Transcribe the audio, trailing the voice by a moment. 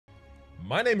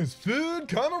My name is Food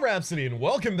Karma Rhapsody, and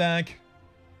welcome back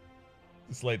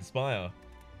to Slay the Spire.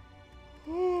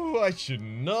 Ooh, I should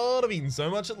not have eaten so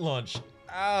much at lunch.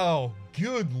 Ow,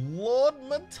 good lord,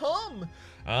 my tum.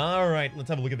 Alright, let's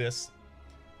have a look at this.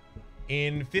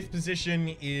 In 5th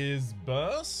position is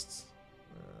Burst.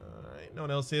 Alright, no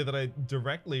one else here that I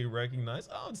directly recognize.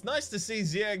 Oh, it's nice to see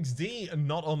ZXD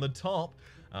not on the top.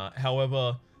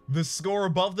 However, the score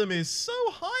above them is so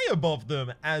high above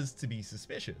them as to be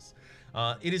suspicious.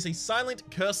 It is a silent,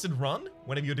 cursed run.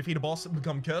 Whenever you defeat a boss and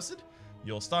become cursed,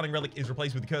 your starting relic is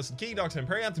replaced with the Cursed Key, Darkstone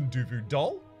Periapt, and Duvu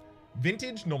Doll.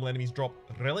 Vintage, normal enemies drop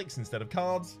relics instead of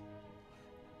cards.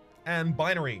 And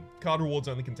binary, card rewards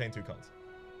only contain 2 cards.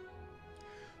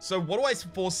 So what do I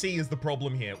foresee is the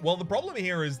problem here? Well, the problem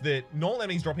here is that normal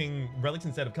enemies dropping relics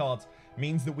instead of cards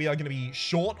means that we are going to be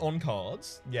short on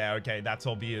cards. Yeah, okay, that's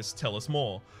obvious. Tell us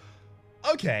more.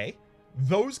 Okay,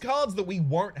 those cards that we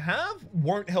won't have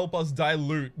won't help us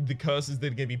dilute the curses that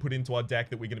are going to be put into our deck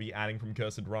that we're going to be adding from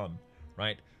Cursed Run,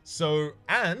 right? So,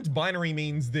 and binary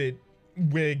means that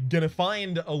we're going to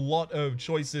find a lot of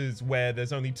choices where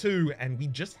there's only 2 and we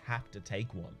just have to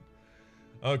take one.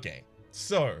 Okay,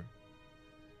 so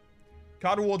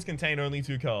card rewards contain only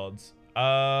 2 cards.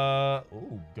 Oh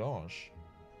gosh.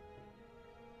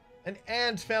 An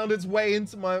ant found its way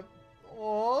into my...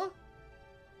 Aww.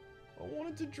 I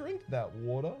wanted to drink that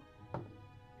water.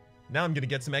 Now I'm gonna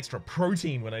get some extra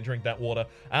protein when I drink that water.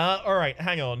 Alright,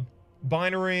 hang on.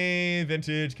 Binary,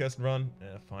 vintage, Cursed Run.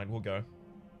 Fine, we'll go.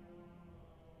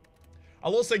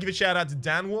 I'll also give a shout out to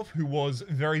Dan Wolf, who was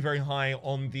very, very high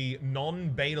on the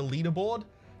non-beta leaderboard.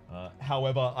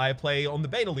 However, I play on the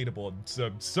beta leaderboard, so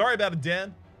sorry about it,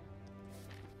 Dan.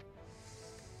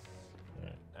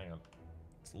 Alright, hang on.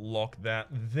 Let's lock that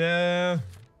there.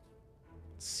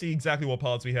 Let's see exactly what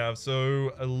parts we have.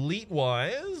 So,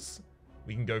 elite-wise,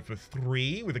 we can go for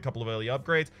 3 with a couple of early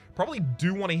upgrades. Probably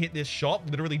do want to hit this shop,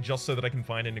 literally just so that I can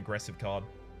find an aggressive card.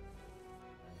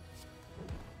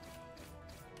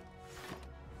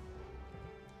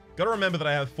 Gotta remember that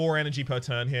I have 4 energy per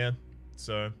turn here,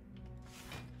 so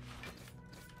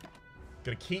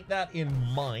gotta keep that in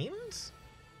mind.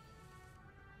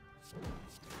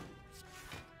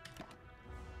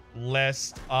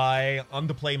 Lest I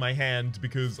underplay my hand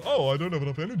because, oh, I don't have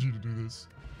enough energy to do this.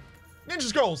 Ninja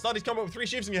Scroll, start his combat with 3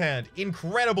 shifts in your hand.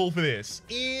 Incredible for this.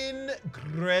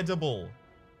 Incredible.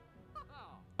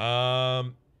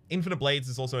 Infinite Blades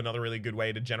is also another really good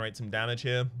way to generate some damage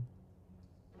here.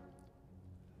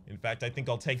 In fact, I think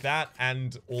I'll take that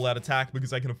and all-out attack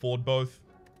because I can afford both.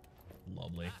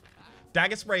 Lovely.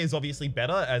 Dagger Spray is obviously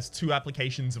better as 2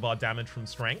 applications of our damage from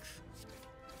strength.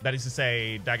 That is to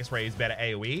say, Dagger Spray is better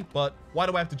AoE, but why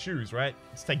do I have to choose, right?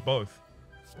 Let's take both.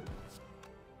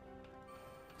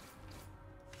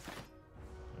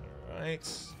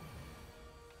 Alright.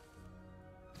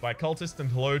 By Cultist and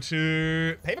hello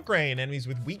to Paper Crane. Enemies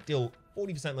with weak deal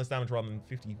 40% less damage rather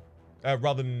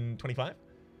than 25.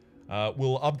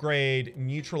 Will upgrade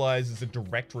Neutralize as a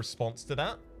direct response to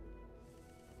that.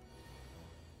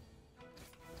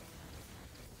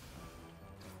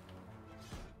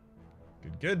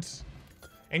 Good.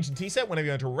 Ancient Tea Set, whenever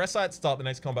you enter a rest site, start the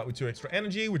next combat with 2 extra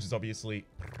energy, which is obviously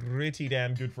pretty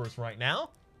damn good for us right now,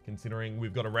 considering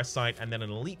we've got a rest site and then an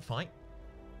elite fight.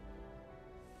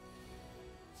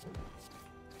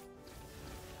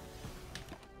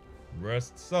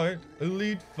 Rest site,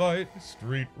 elite fight,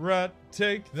 street rat,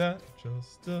 take that.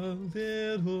 Just a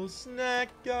little snack,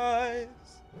 guys.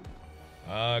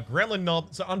 Gremlin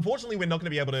Knob. So unfortunately, we're not going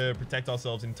to be able to protect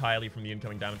ourselves entirely from the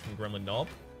incoming damage from Gremlin Knob.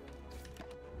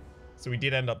 So we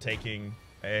did end up taking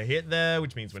a hit there,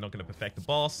 which means we're not going to perfect the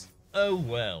boss. Oh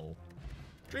well.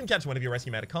 Dreamcatcher, whenever you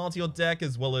rescue, add a card to your deck,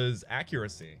 as well as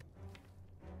accuracy.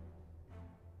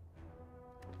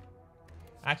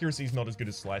 Accuracy is not as good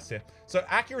as Slice here. So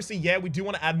accuracy, yeah, we do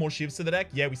want to add more shivs to the deck.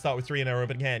 Yeah, we start with 3 in our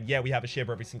opening hand. Yeah, we have a shiv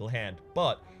every single hand.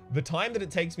 But the time that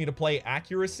it takes me to play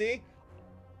accuracy,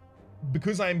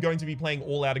 because I am going to be playing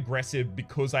all-out aggressive,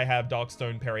 because I have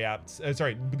Darkstone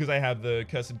Periapt, because I have the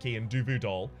Cursed Key and Duvu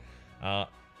Doll,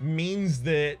 means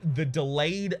that the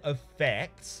delayed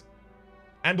effect,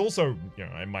 and also, you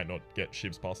know, I might not get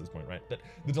shivs past this point, right? But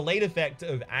the delayed effect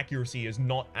of accuracy is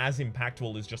not as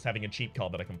impactful as just having a cheap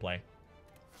card that I can play.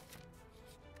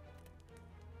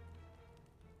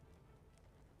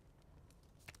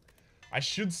 I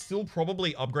should still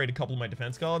probably upgrade a couple of my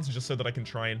defense cards just so that I can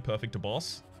try and perfect a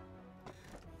boss.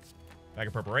 Bag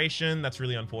of Preparation, that's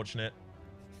really unfortunate.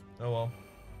 Oh well.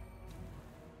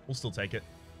 We'll still take it.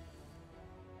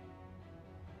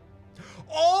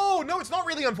 Oh, no, it's not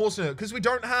really unfortunate because we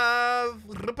don't have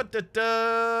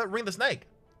Ring the Snake.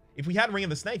 If we had Ring of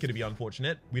the Snake, it'd be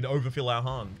unfortunate. We'd overfill our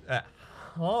hand.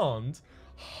 Hand?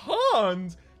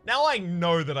 Now I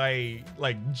know that I,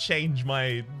 like, change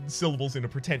my syllables in a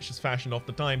pretentious fashion off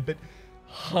the time, but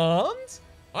hand?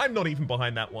 I'm not even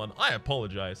behind that one. I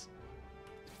apologize.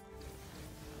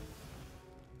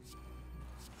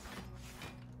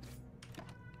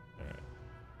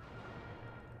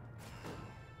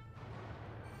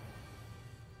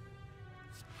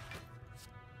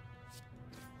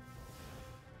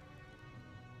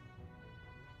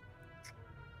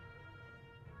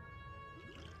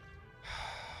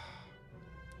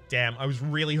 Damn, I was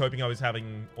really hoping I was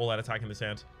having all-out attack in this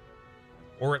hand.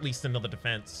 Or at least another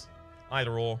defense.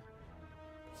 Either or.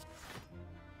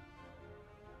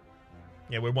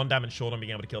 Yeah, we're 1 damage short on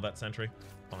being able to kill that sentry.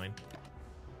 Fine.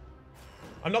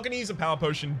 I'm not going to use a power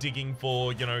potion digging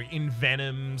for, you know,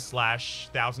 Envenom /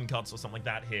 1000 Cuts or something like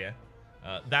that here.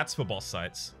 That's for boss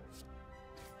sites.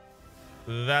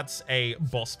 That's a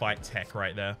boss fight tech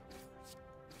right there.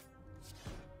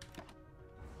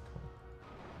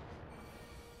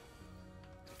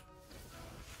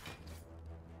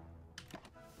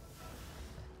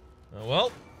 Oh,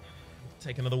 well,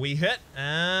 take another wee hit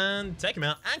and take him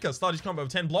out. Anchor, start his combo of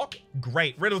 10 block.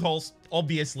 Great. Rid of holes.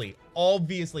 Obviously.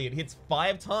 Obviously, it hits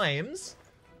 5 times.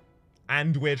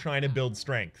 And we're trying to build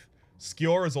strength.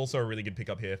 Skewer is also a really good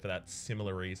pickup here for that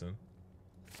similar reason.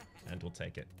 And we'll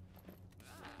take it.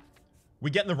 We're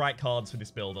getting the right cards for this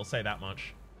build, I'll say that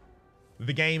much.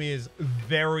 The game is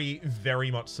very, very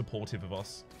much supportive of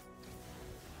us.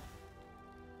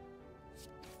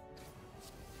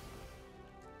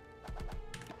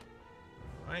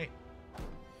 Right.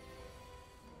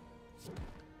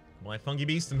 My Fungi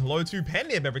Beast and hello to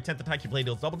Pendib. Every 10th attack you play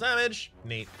deals double damage.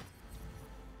 Neat.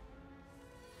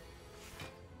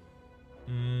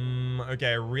 Okay,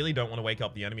 I really don't want to wake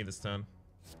up the enemy this turn.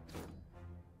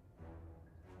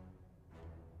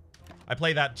 I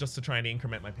play that just to try and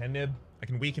increment my Pendib. I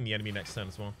can weaken the enemy next turn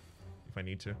as well, if I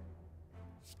need to.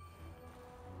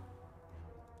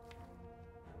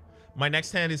 My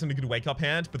next hand isn't a good wake-up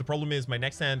hand, but the problem is my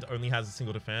next hand only has a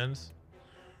single defend.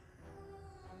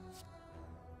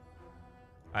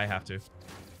 I have to.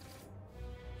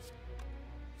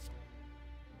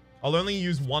 I'll only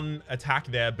use 1 attack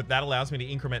there, but that allows me to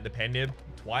increment the Pendib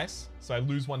twice. So I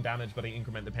lose 1 damage, but I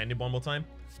increment the Pendib 1 more time.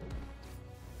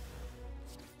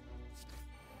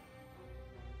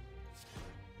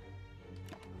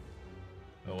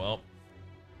 Oh well.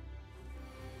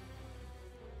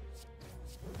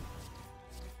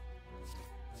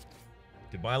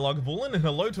 Goodbye, Lagavulin, and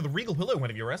hello to the Regal Pillow.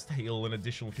 Whenever you rest, heal an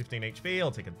additional 15 HP.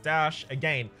 I'll take a dash.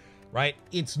 Again, right?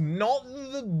 It's not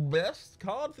the best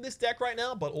card for this deck right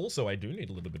now, but also I do need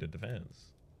a little bit of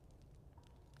defense.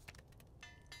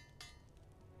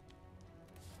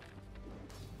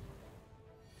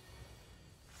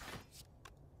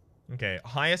 Okay,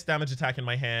 highest damage attack in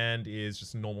my hand is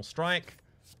just a normal strike.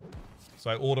 So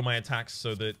I order my attacks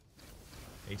so that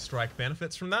a strike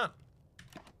benefits from that.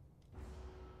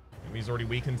 He's already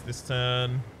weakened this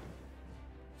turn.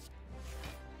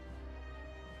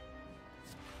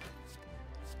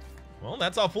 Well,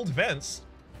 that's our full defense.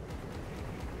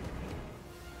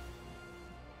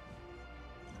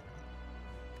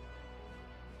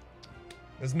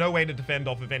 There's no way to defend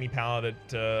off of any power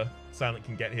that Silent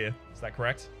can get here. Is that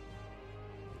correct?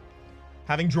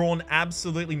 Having drawn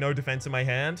absolutely no defense in my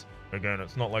hand. Again,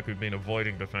 it's not like we've been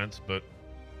avoiding defense, but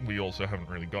we also haven't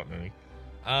really gotten any.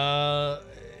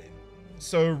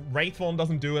 So Wraithform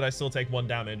doesn't do it, I still take 1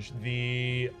 damage.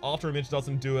 The After Image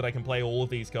doesn't do it, I can play all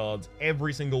of these cards,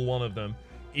 every single one of them,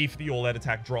 if the all-out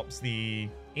attack drops the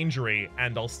injury,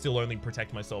 and I'll still only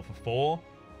protect myself for 4.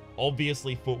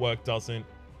 Obviously, Footwork doesn't.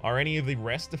 Are any of the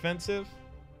rest defensive?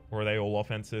 Or are they all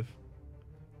offensive?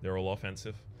 They're all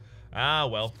offensive. Ah,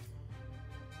 well.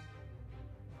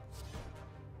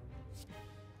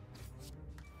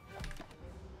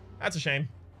 That's a shame.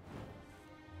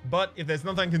 But if there's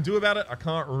nothing I can do about it, I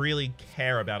can't really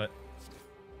care about it.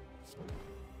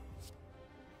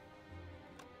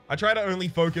 I try to only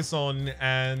focus on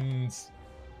and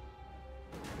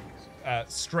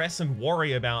stress and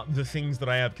worry about the things that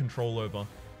I have control over.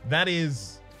 That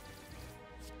is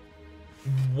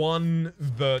one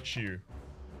virtue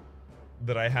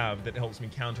that I have that helps me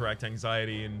counteract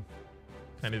anxiety and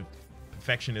kind of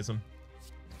perfectionism.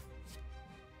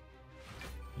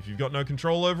 If you've got no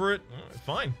control over it,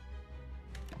 fine.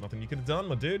 Nothing you could have done,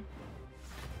 my dude.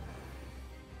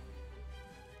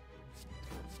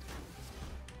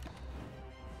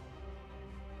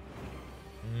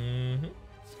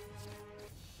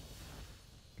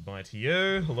 Goodbye, Hi to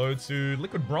you. Hello to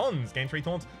Liquid Bronze. Gain 3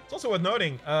 Taunts. It's also worth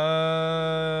noting,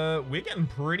 we're getting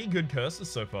pretty good curses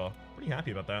so far. Pretty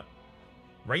happy about that.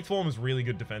 Wraith Form is really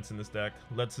good defense in this deck.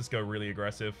 Lets us go really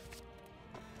aggressive.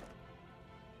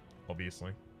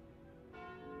 Obviously.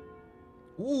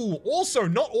 Ooh, also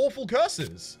not awful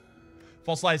curses.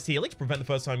 Fossilized Helix, prevent the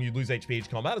first time you lose HP each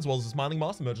combat, as well as the Smiling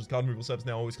Master. Merchant's card removal service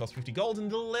now always costs 50 gold, and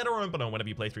the letter opener whenever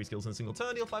you play 3 skills in a single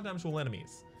turn, deal 5 damage to all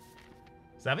enemies.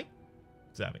 Savvy?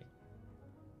 Savvy.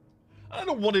 I don't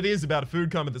know what it is about a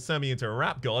food coma that sent me into a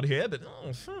rap god here, but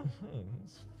it's fine.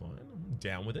 I'm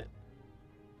down with it.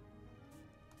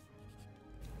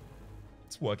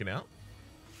 It's working out.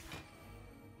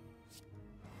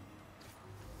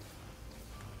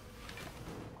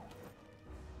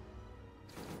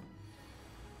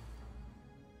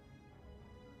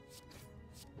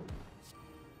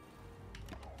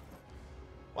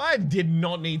 I did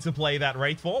not need to play that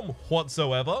Wraith form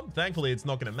whatsoever. Thankfully, it's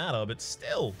not going to matter, but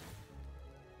still.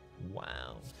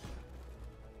 Wow.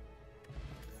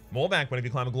 More back whenever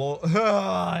you climb a glow.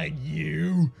 Whenever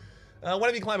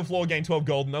you climb a floor, gain 12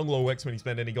 gold. No glow works when you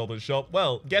spend any gold at a shop.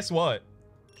 Well, guess what?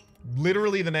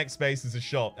 Literally the next space is a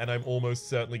shop, and I'm almost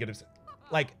certainly going to...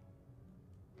 Like...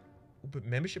 But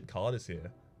membership card is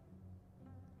here.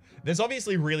 There's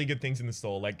obviously really good things in the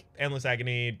store, like Endless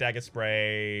Agony, Dagger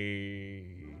Spray,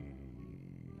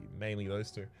 mainly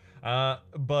those two.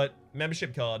 But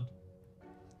membership card.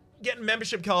 Get a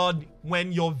membership card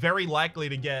when you're very likely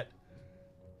to get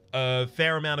a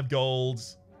fair amount of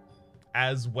golds,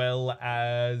 as well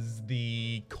as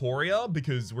the Courier,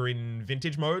 because we're in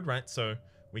vintage mode, right? So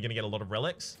we're gonna get a lot of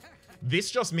relics.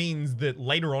 This just means that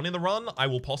later on in the run, I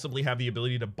will possibly have the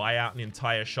ability to buy out an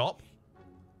entire shop.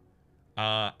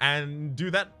 And do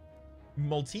that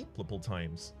multiple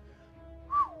times.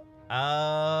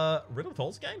 Riddle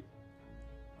Tolls game?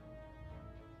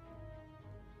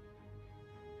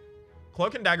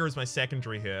 Cloak and Dagger is my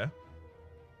secondary here.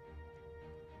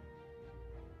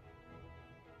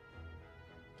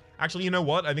 Actually, you know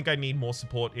what? I think I need more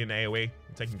support in AoE.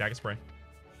 I'm taking Dagger Spray.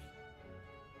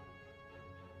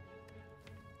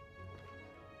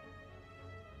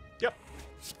 Yep.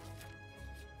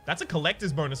 That's a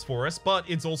collector's bonus for us, but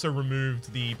it's also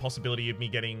removed the possibility of me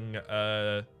getting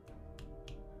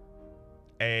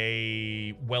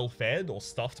a well-fed or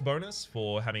stuffed bonus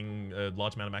for having a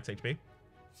large amount of max HP.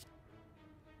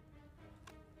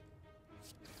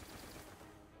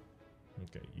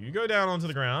 Okay, you go down onto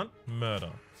the ground.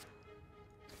 Murder.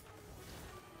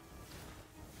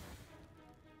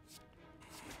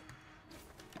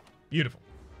 Beautiful.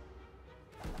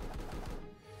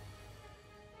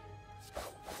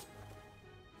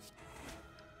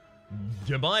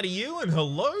 Goodbye to you and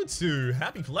hello to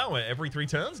Happy Flower. Every 3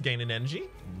 turns, gain an energy.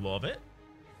 Love it.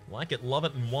 Like it, love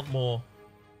it, and want more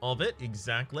of it.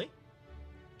 Exactly.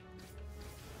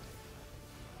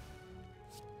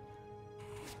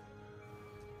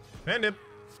 And him.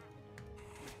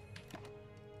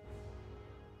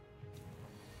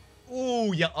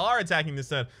 Ooh, you are attacking this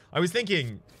turn. I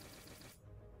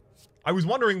was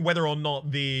wondering whether or not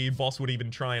the boss would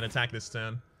even try and attack this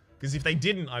turn. Because if they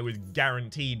didn't, I was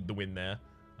guaranteed the win there.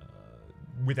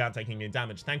 Without taking any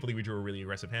damage. Thankfully, we drew a really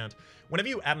aggressive hand. Whenever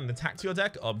you add an attack to your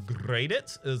deck, upgrade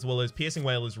it. As well as Piercing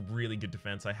Wail is really good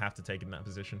defense. I have to take it in that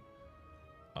position.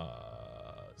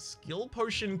 Skill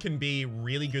Potion can be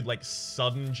really good, like,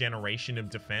 sudden generation of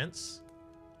defense.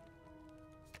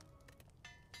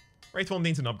 Wraith Form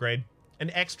needs an upgrade.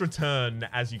 An extra turn,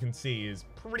 as you can see, is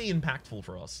pretty impactful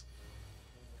for us.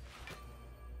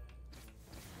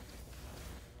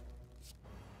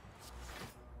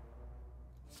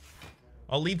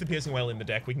 I'll leave the Piercing Wail in the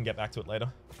deck. We can get back to it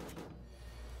later.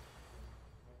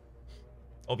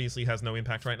 Obviously has no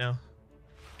impact right now.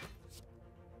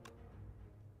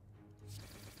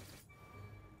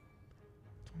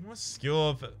 I want to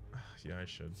skewer for... Yeah, I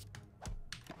should.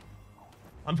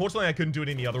 Unfortunately, I couldn't do it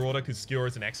in the other order because Skewer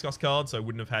is an X-Cost card, so I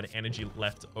wouldn't have had energy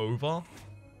left over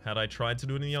had I tried to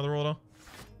do it in the other order.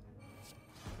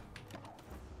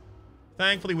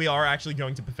 Thankfully, we are actually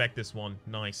going to perfect this one.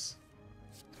 Nice.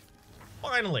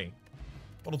 Finally.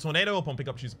 Bottle Tornado. Upon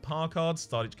pickup, choose a power card.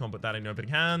 Start each combat that in opening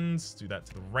hands. Do that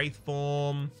to the Wraith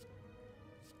form.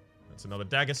 That's another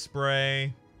Dagger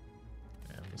Spray.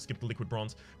 And we'll skip the Liquid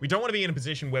Bronze. We don't want to be in a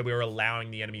position where we're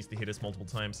allowing the enemies to hit us multiple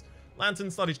times.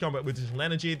 Lantern. Start each combat with additional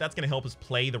energy. That's going to help us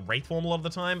play the Wraith form a lot of the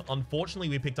time. Unfortunately,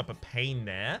 we picked up a Pain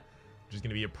there, which is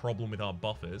going to be a problem with our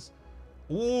buffers.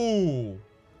 Ooh.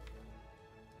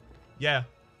 Yeah,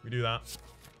 we do that.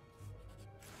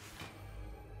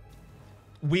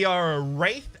 We are a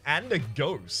Wraith and a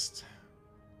Ghost.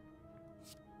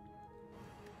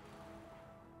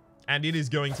 And it is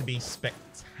going to be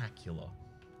spectacular.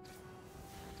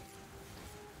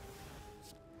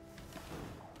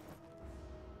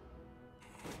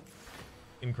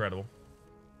 Incredible.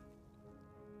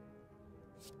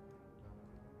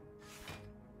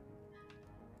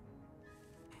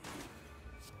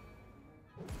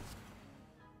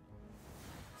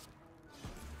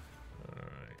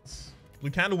 Blue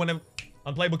candle, whenever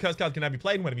unplayable curse card can now be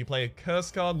played. Whenever you play a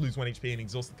curse card, lose 1 HP and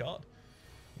exhaust the card.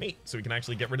 Neat. So we can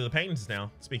actually get rid of the pains now.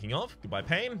 Speaking of, goodbye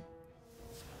pain.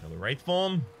 Another Wraith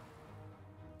form.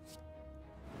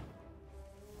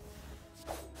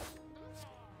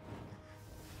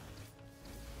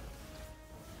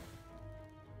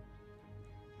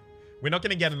 We're not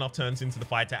going to get enough turns into the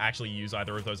fight to actually use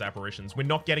either of those apparitions. We're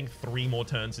not getting 3 more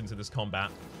turns into this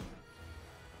combat.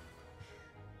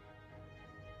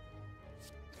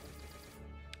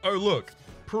 Oh, look.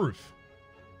 Proof.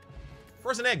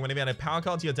 Frozen Egg. Whenever you add a power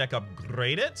card to your deck,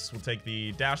 upgrade it. We'll take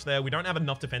the dash there. We don't have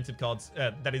enough defensive cards.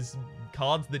 That is,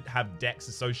 cards that have decks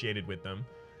associated with them.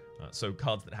 So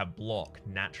cards that have block,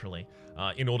 naturally,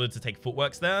 in order to take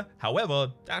footworks there.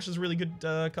 However, dash is a really good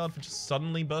card for just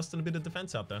suddenly bursting a bit of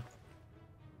defense out there.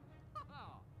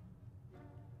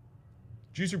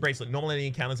 Juicy Bracelet. Normal enemy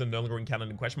encounters are no longer encountered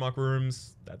in question mark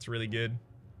rooms. That's really good.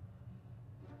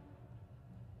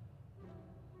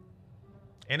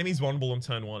 Enemies vulnerable on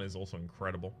turn 1 is also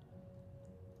incredible.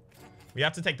 We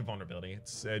have to take the vulnerability.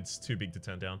 It's too big to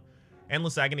turn down.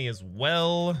 Endless Agony as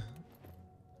well.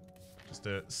 Just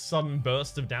a sudden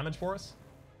burst of damage for us.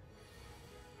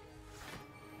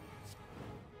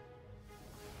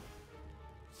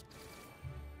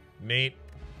 Neat.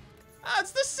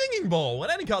 It's the Singing Bowl. When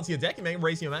adding cards to your deck, you may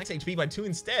raise your max HP by 2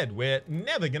 instead. We're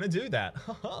never gonna do that.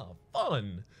 Haha,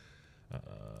 fun.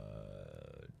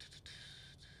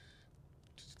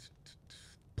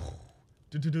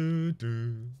 I'm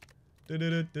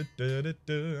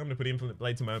gonna put Infinite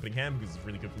Blade to my opening hand because it's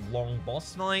really good for long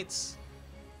boss fights.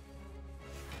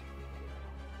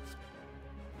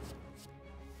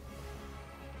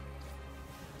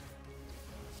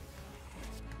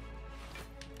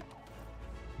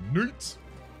 Neat.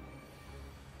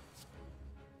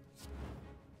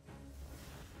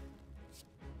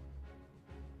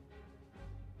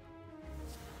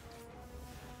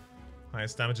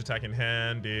 Highest damage attack in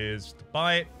hand is the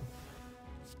bite.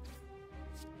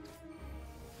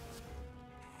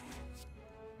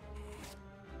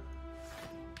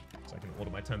 So I can order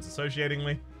my turns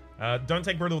associatingly. Don't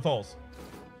take Brittle Tolls.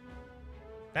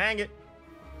 Dang it.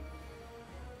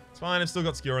 It's fine, I've still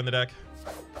got Skewer in the deck.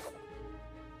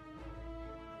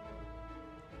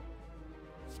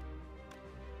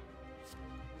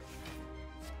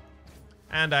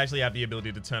 And I actually have the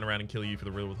ability to turn around and kill you for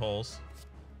the Riddle with Holes.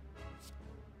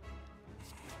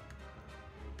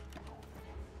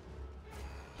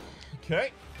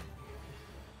 Okay.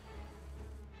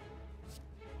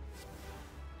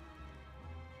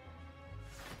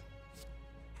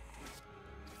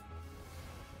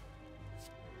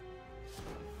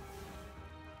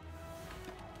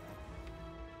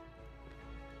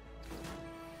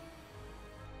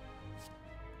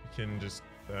 You can just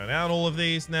burn out all of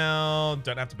these now.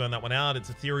 Don't have to burn that one out. It's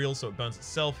ethereal, so it burns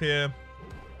itself here.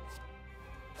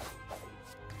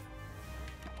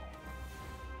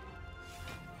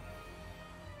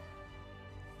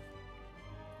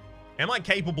 Am I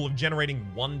capable of generating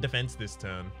 1 defense this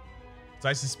turn? So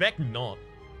I suspect not.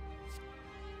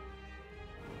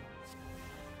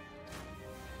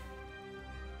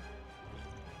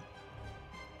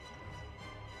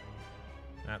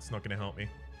 That's not going to help me.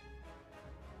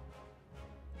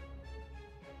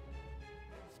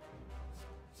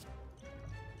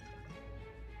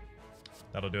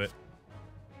 That'll do it.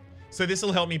 So this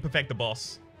will help me perfect the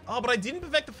boss. Oh, but I didn't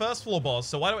perfect the first floor boss,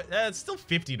 so why do I... it's still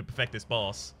 50 to perfect this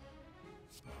boss.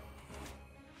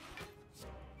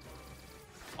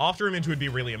 After Image would be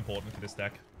really important for this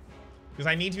deck. Because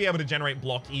I need to be able to generate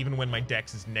block even when my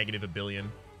dex is negative 1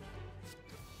 billion.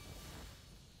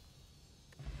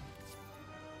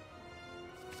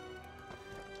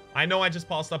 I know I just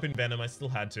passed up in Venom. I still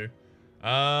had to.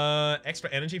 Extra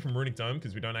energy from Runic Dome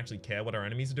because we don't actually care what our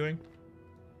enemies are doing.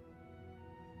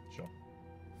 Sure.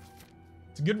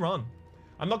 It's a good run.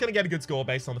 I'm not going to get a good score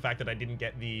based on the fact that I didn't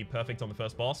get the perfect on the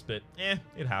first boss, but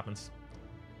it happens.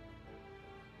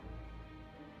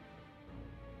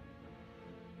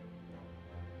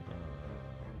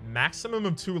 Maximum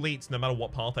of 2 elites no matter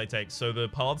what path I take. So the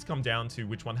paths come down to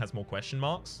which one has more question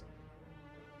marks.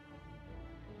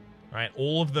 Alright,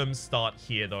 all of them start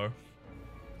here though.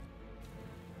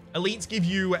 Elites give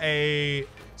you a...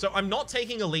 So I'm not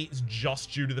taking elites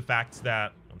just due to the fact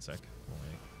that... One sec.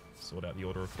 I'll sort out the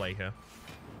order of play here.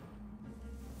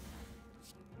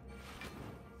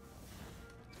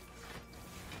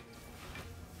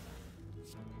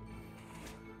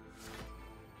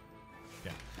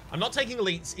 I'm not taking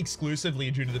elites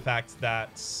exclusively due to the fact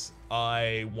that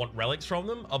I want relics from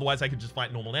them. Otherwise, I could just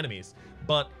fight normal enemies.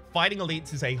 But fighting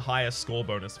elites is a higher score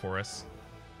bonus for us.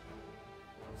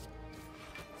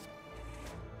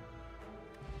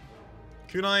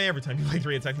 Kunai, every time you play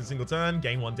 3 attacks in a single turn,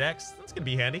 gain 1 dex. That's gonna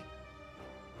be handy.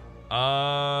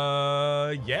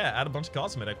 Yeah, add a bunch of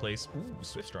cards to my deck, please. Ooh,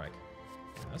 Swift Strike.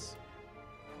 Yes.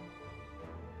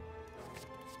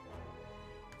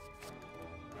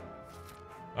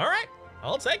 Alright,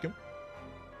 I'll take him.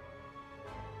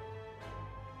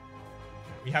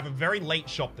 We have a very late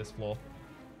shop this floor.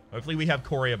 Hopefully we have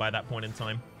Courier by that point in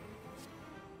time.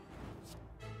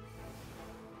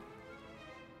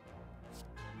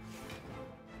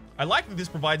 I like that this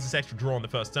provides this extra draw on the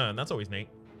first turn. That's always neat.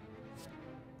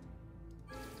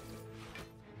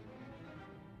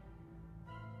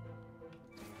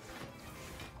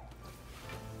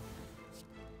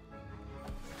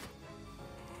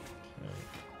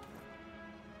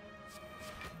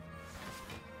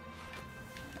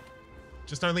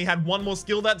 Just only had 1 more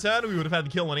skill that turn, we would have had the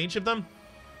kill on each of them.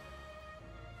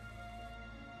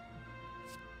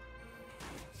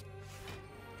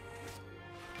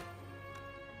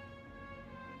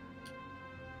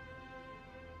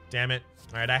 Damn it.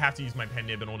 Alright, I have to use my pen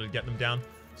nib in order to get them down.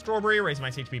 Strawberry, raise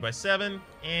max HP by 7.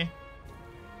 Eh.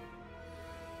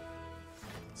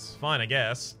 It's fine, I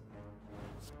guess.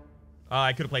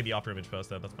 I could have played the after image first,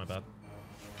 though. That's my bad.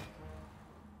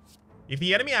 If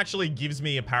the enemy actually gives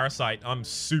me a parasite, I'm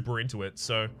super into it,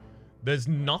 so there's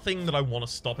nothing that I want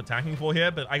to stop attacking for here,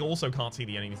 but I also can't see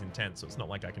the enemy's intent, so it's not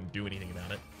like I can do anything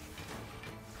about it.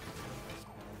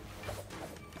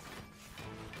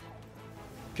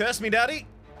 Curse me, daddy!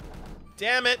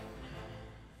 Damn it!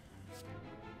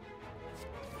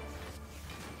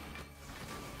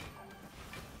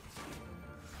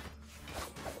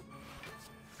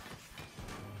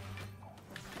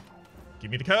 Give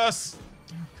me the curse!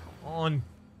 On.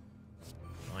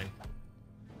 Fine.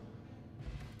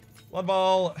 Blood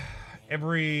Bowl.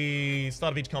 Every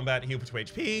start of each combat, heal for 2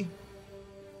 HP.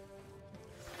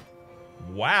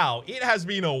 Wow, it has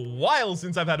been a while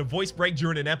since I've had a voice break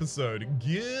during an episode.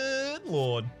 Good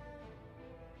lord.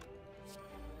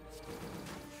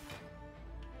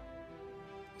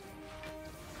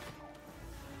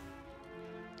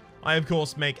 I, of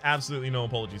course, make absolutely no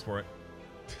apologies for it.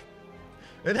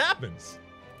 It happens.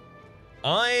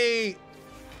 I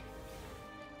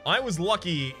was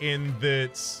lucky in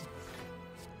that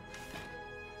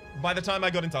by the time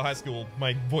I got into high school,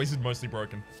 my voice had mostly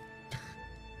broken.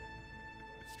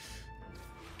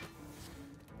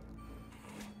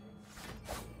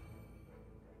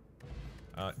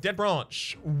 Dead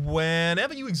Branch.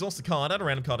 Whenever you exhaust a card, add a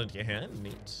random card into your hand.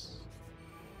 Neat.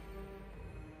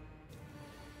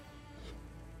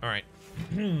 Alright.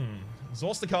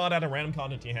 Exhaust the card, add a random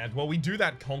card into your hand. Well, we do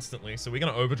that constantly, so we're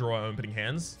going to overdraw our opening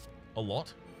hands a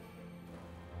lot.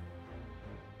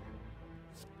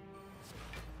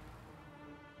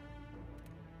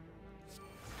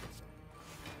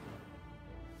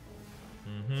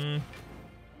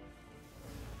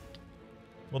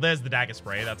 Well, there's the Dagger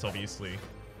Spray. That's obviously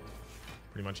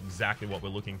pretty much exactly what we're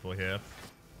looking for here.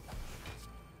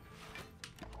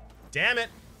 Damn it!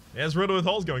 There's Riddle with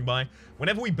Holes going by.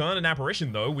 Whenever we burn an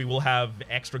apparition, though, we will have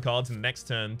extra cards in the next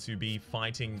turn to be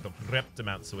fighting the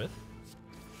Reptimatsu with.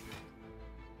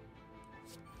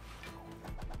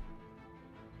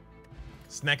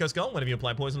 Snecko Skull. Whenever you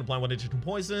apply poison, apply 1 additional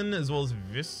poison, as well as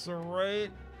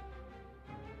Viscerate.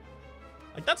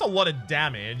 Like, that's a lot of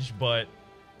damage, but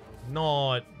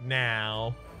not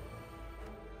now.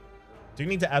 Do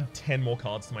need to add 10 more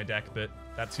cards to my deck, but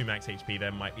that 2 max HP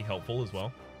there might be helpful as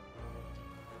well.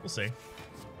 We'll see.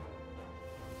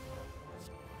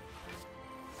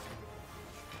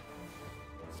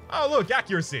 Oh, look,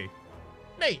 accuracy.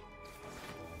 Neat.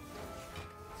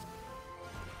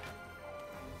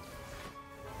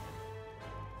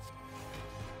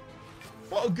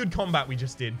 What a good combat we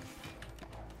just did.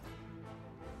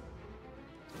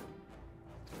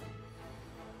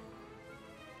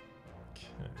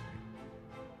 Okay.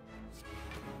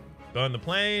 Burn the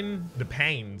plane. The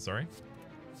pain, sorry.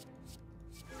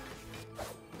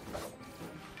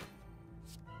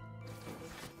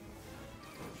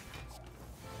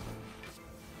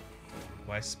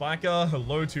 By Spiker,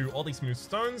 hello to oddly smooth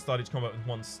stones. Start each combat with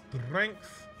 1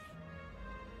 strength.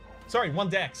 Sorry, 1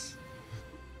 dex.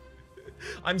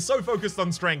 I'm so focused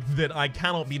on strength that I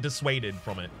cannot be dissuaded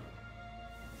from it.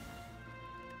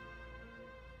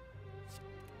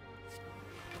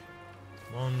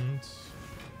 One,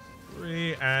 2,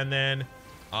 3, and then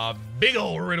a big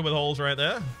ol' Riddle with Holes right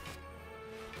there.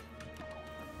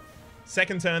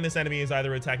 Second turn, this enemy is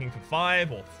either attacking for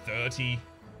 5 or 30.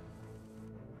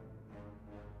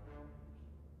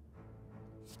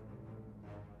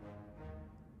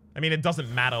 I mean, it doesn't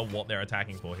matter what they're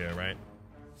attacking for here, right?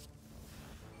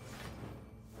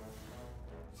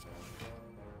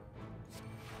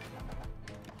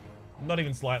 Not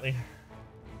even slightly.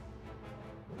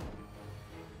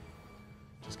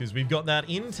 Just because we've got that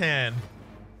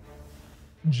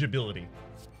intangibility.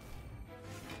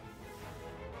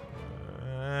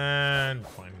 And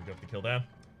fine, we got the kill there.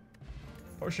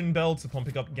 Potion belts upon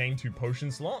pick up, gain 2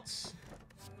 potion slots.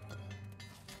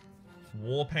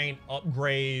 War paint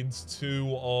upgrades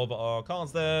 2 of our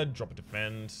cards there. Drop a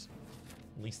defend.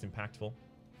 Least impactful.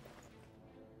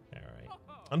 Alright.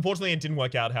 Unfortunately, it didn't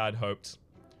work out how I'd hoped.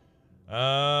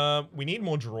 We need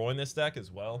more draw in this deck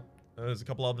as well. There's a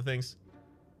couple other things.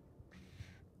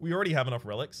 We already have enough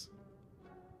relics.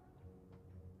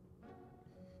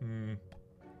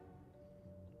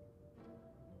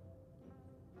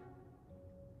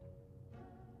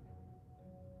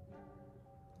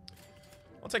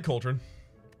 I'll take Cauldron.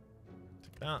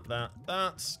 Take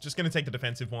that's just gonna take the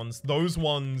defensive ones. Those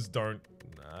ones don't...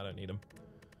 I don't need them.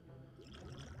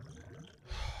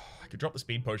 I could drop the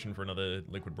speed potion for another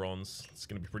liquid bronze. It's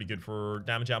gonna be pretty good for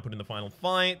damage output in the final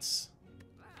fights.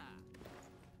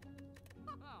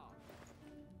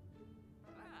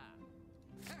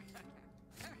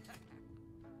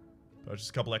 Purchase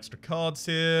a couple extra cards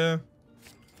here.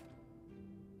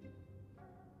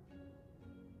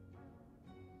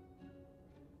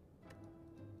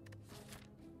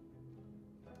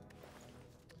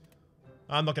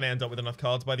 I'm not going to end up with enough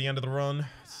cards by the end of the run.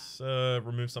 Let's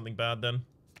remove something bad then.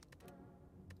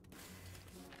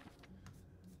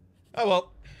 Oh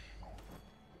well.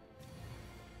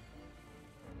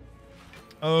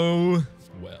 Oh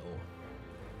well.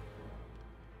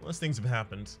 Worse things have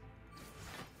happened.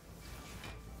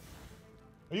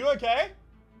 Are you okay?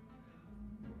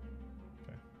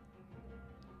 Okay.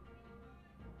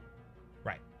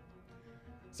 Right.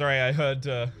 Sorry, I heard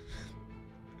a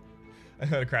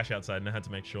crash outside and I had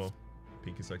to make sure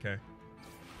Peek is okay.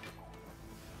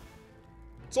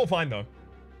 It's all fine though.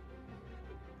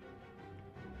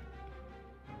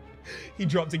 He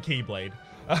dropped a Keyblade.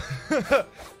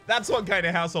 That's what kind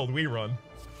of household we run.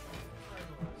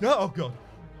 Oh god.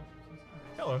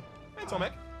 Hello. Hey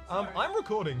Tomek. I'm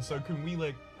recording, so can we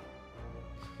like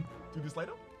do this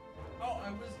later? Oh,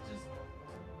 I was just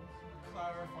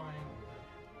clarifying.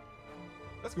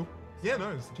 That's cool. Yeah, no,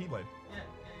 it's the Keyblade. Yeah.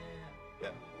 Yeah,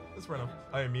 that's right on.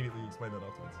 I immediately explained that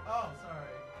afterwards. Oh,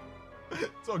 sorry.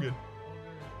 It's all good.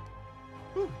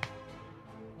 All good. Whew.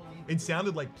 It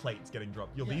sounded like plates getting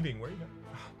dropped. You're leaving. Where are you going?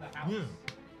 The house. Yeah.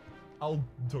 I'll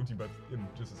talk to you both in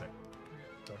just a sec.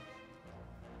 Sorry.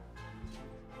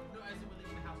 No, as in we're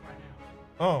leaving the house right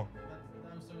now. Oh. So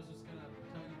I was just gonna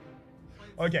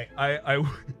tell you. Okay. I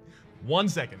 1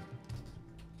 second.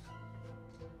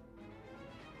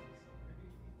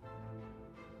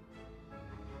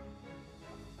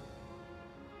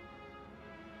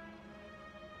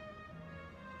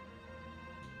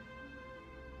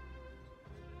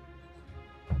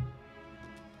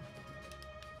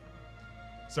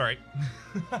 Sorry.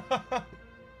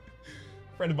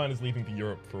 Friend of mine is leaving for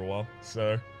Europe for a while,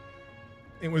 so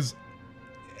it was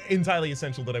entirely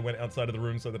essential that I went outside of the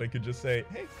room so that I could just say,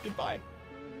 hey, goodbye.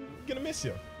 Gonna miss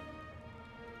you.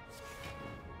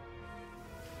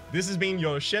 This has been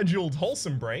your scheduled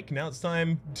wholesome break. Now it's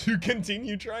time to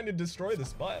continue trying to destroy the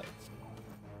Spire.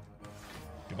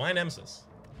 Goodbye, Nemesis.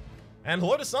 And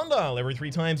hello to Sundial. Every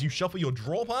 3 times you shuffle your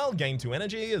draw pile, gain 2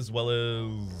 energy, as well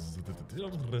as...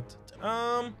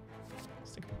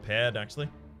 let's take a prepared, actually.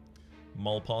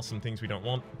 Mull past some things we don't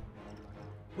want.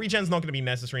 Regen's not going to be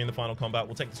necessary in the final combat.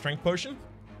 We'll take the strength potion.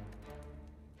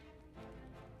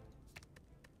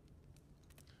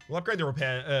 We'll upgrade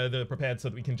the prepared so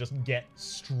that we can just get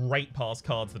straight past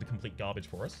cards that are complete garbage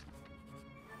for us.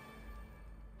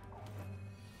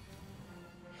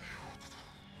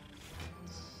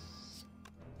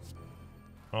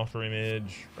 After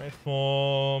image, wraith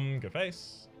form, go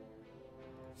face.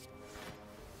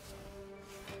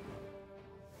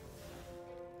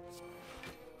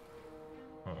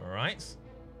 Alright.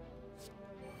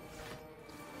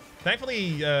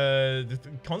 Thankfully, the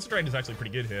concentrate is actually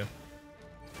pretty good here.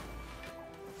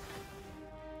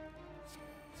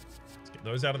 Let's get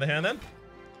those out of the hand then.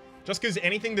 Just because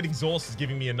anything that exhausts is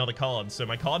giving me another card, so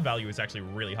my card value is actually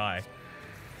really high.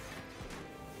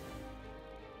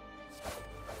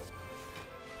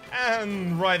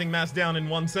 And Writhing Mass down in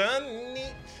 1 turn.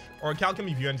 Neat. Or a Calcum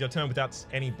if you end your turn without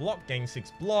any block, gain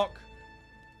 6 block.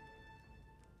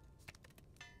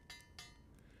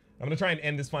 I'm gonna try and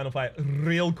end this final fight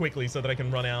real quickly so that I can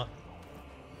run out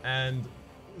and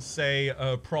say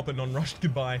a proper non-rushed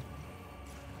goodbye.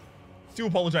 Do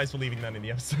apologize for leaving that in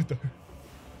the episode though.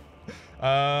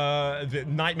 The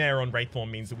nightmare on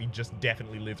Wraithform means that we just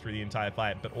definitely live through the entire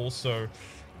fight, but also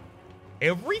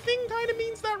everything kind of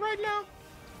means that right now.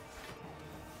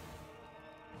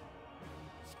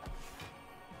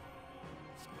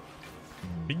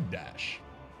 Big dash.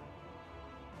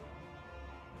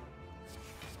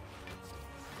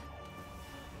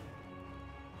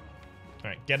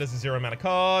 Alright, get us a 0 mana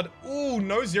card. Ooh,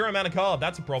 no 0 mana card.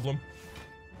 That's a problem.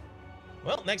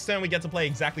 Well, next turn we get to play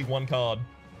exactly 1 card.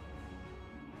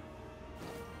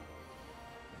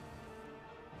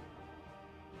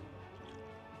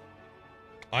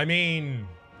 I mean,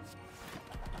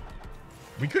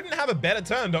 we couldn't have a better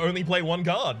turn to only play 1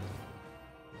 card.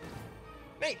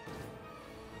 Neat.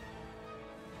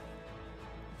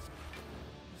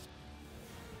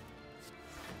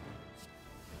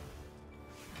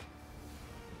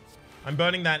 I'm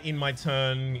burning that in my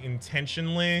turn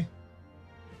intentionally.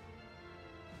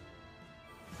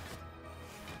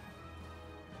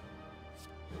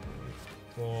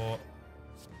 Four,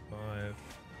 5.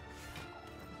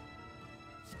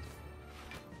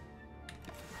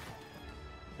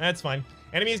 That's fine.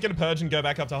 Enemy is going to purge and go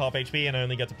back up to half HP and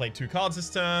only get to play 2 cards this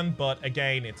turn, but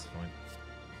again, it's fine.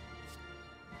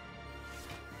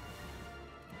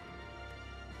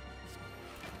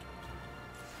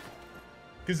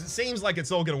 Because it seems like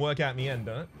it's all going to work out in the end,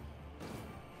 doesn't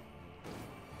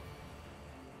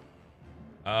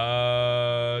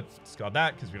it? Discard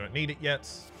that because we don't need it yet.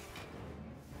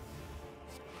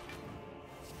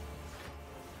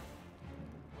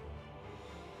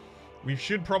 We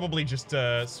should probably just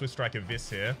Swift Strike a Vis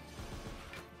here.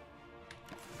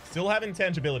 Still have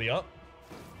intangibility up.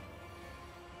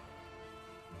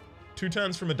 2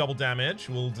 turns from a double damage.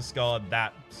 We'll discard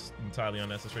that. It's entirely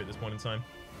unnecessary at this point in time.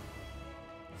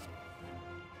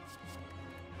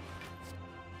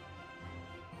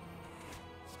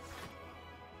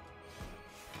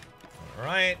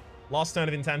 Alright. Last turn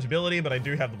of intangibility, but I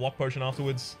do have the block potion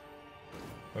afterwards.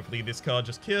 Hopefully this card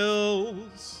just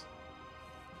kills.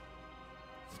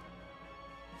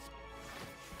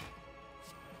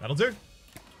 That'll do.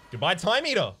 Goodbye, Time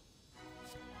Eater.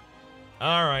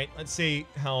 Alright, let's see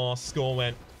how our score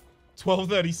went.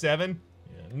 1237.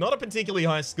 Yeah, not a particularly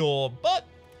high score, but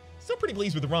still pretty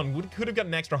pleased with the run. Could have got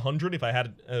an extra 100 if I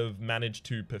had managed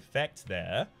to perfect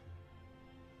there.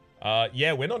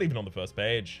 Yeah, we're not even on the first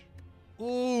page.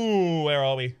 Ooh, where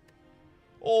are we?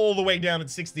 All the way down at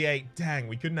 68. Dang,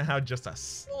 we couldn't have had just a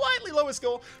slightly lower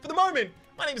score. For the moment,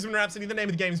 my name has been Rhapsody. The name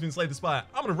of the game has been Slay the Spire.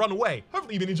 I'm going to run away.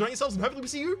 Hopefully you've been enjoying yourselves, and hopefully we'll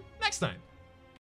see you next time.